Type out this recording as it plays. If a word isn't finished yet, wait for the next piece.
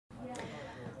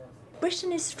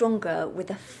Britain is stronger with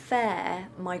a fair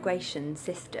migration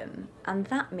system, and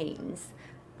that means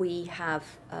we have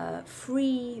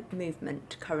free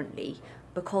movement currently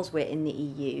because we're in the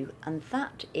EU, and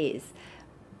that is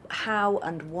how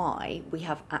and why we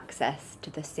have access to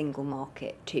the single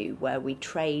market too, where we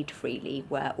trade freely,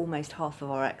 where almost half of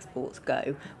our exports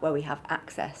go, where we have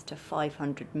access to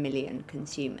 500 million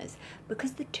consumers,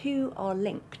 because the two are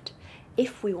linked.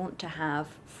 If we want to have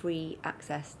free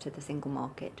access to the single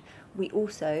market, we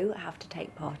also have to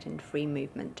take part in free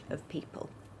movement of people.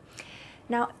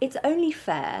 Now, it's only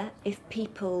fair if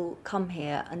people come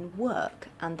here and work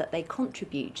and that they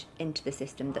contribute into the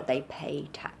system, that they pay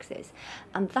taxes.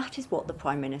 And that is what the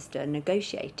Prime Minister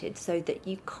negotiated, so that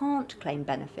you can't claim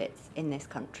benefits in this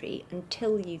country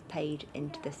until you've paid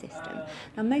into the system.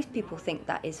 Now, most people think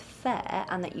that is fair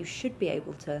and that you should be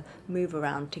able to move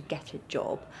around to get a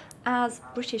job, as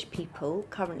British people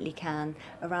currently can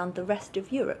around the rest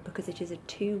of Europe, because it is a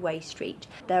two-way street.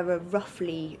 There are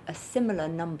roughly a similar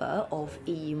number of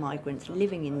EU migrants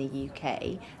living in the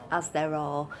UK as there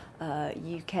are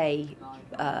UK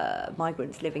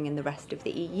migrants living in the rest of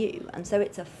the EU. And so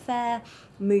it's a fair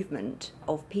movement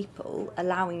of people,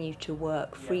 allowing you to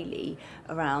work freely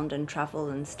around and travel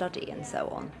and study and so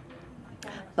on.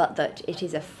 But that it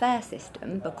is a fair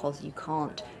system because you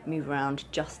can't move around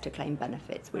just to claim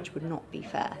benefits, which would not be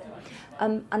fair.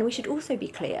 And we should also be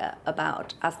clear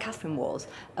about, as Catherine was,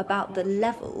 about the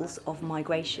levels of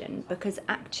migration, because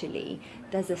actually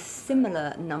there's a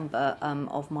similar number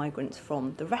of migrants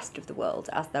from the rest of the world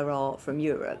as there are from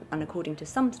Europe, and according to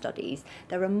some studies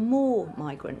there are more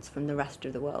migrants from the rest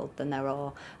of the world than there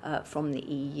are from the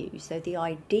EU. So the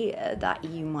idea that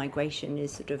EU migration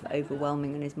is sort of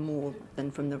overwhelming and is more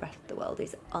than from the rest of the world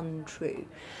is untrue.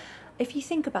 If you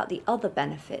think about the other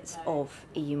benefits of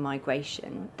EU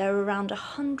migration, there are around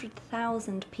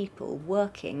 100,000 people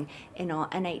working in our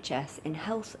NHS in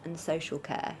health and social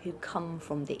care who come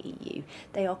from the EU.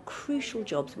 They are crucial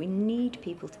jobs. We need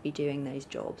people to be doing those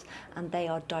jobs, and they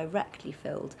are directly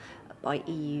filled by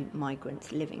EU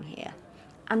migrants living here.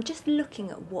 And just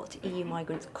looking at what EU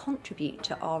migrants contribute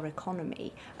to our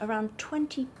economy, around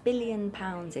 £20 billion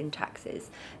in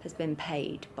taxes has been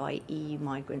paid by EU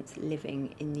migrants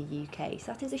living in the UK.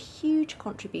 So that is a huge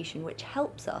contribution which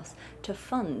helps us to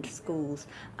fund schools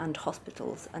and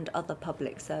hospitals and other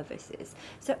public services.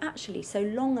 So actually, so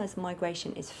long as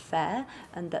migration is fair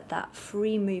and that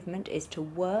free movement is to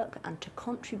work and to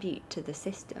contribute to the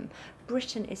system,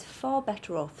 Britain is far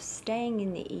better off staying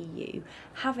in the EU,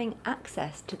 having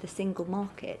access to the single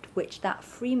market, which that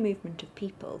free movement of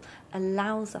people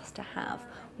allows us to have.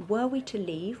 Were we to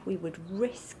leave, we would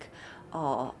risk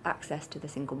our access to the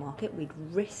single market, we'd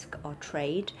risk our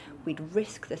trade, we'd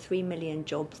risk the 3 million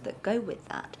jobs that go with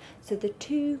that. So the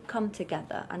two come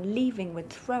together, and leaving would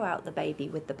throw out the baby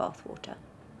with the bathwater.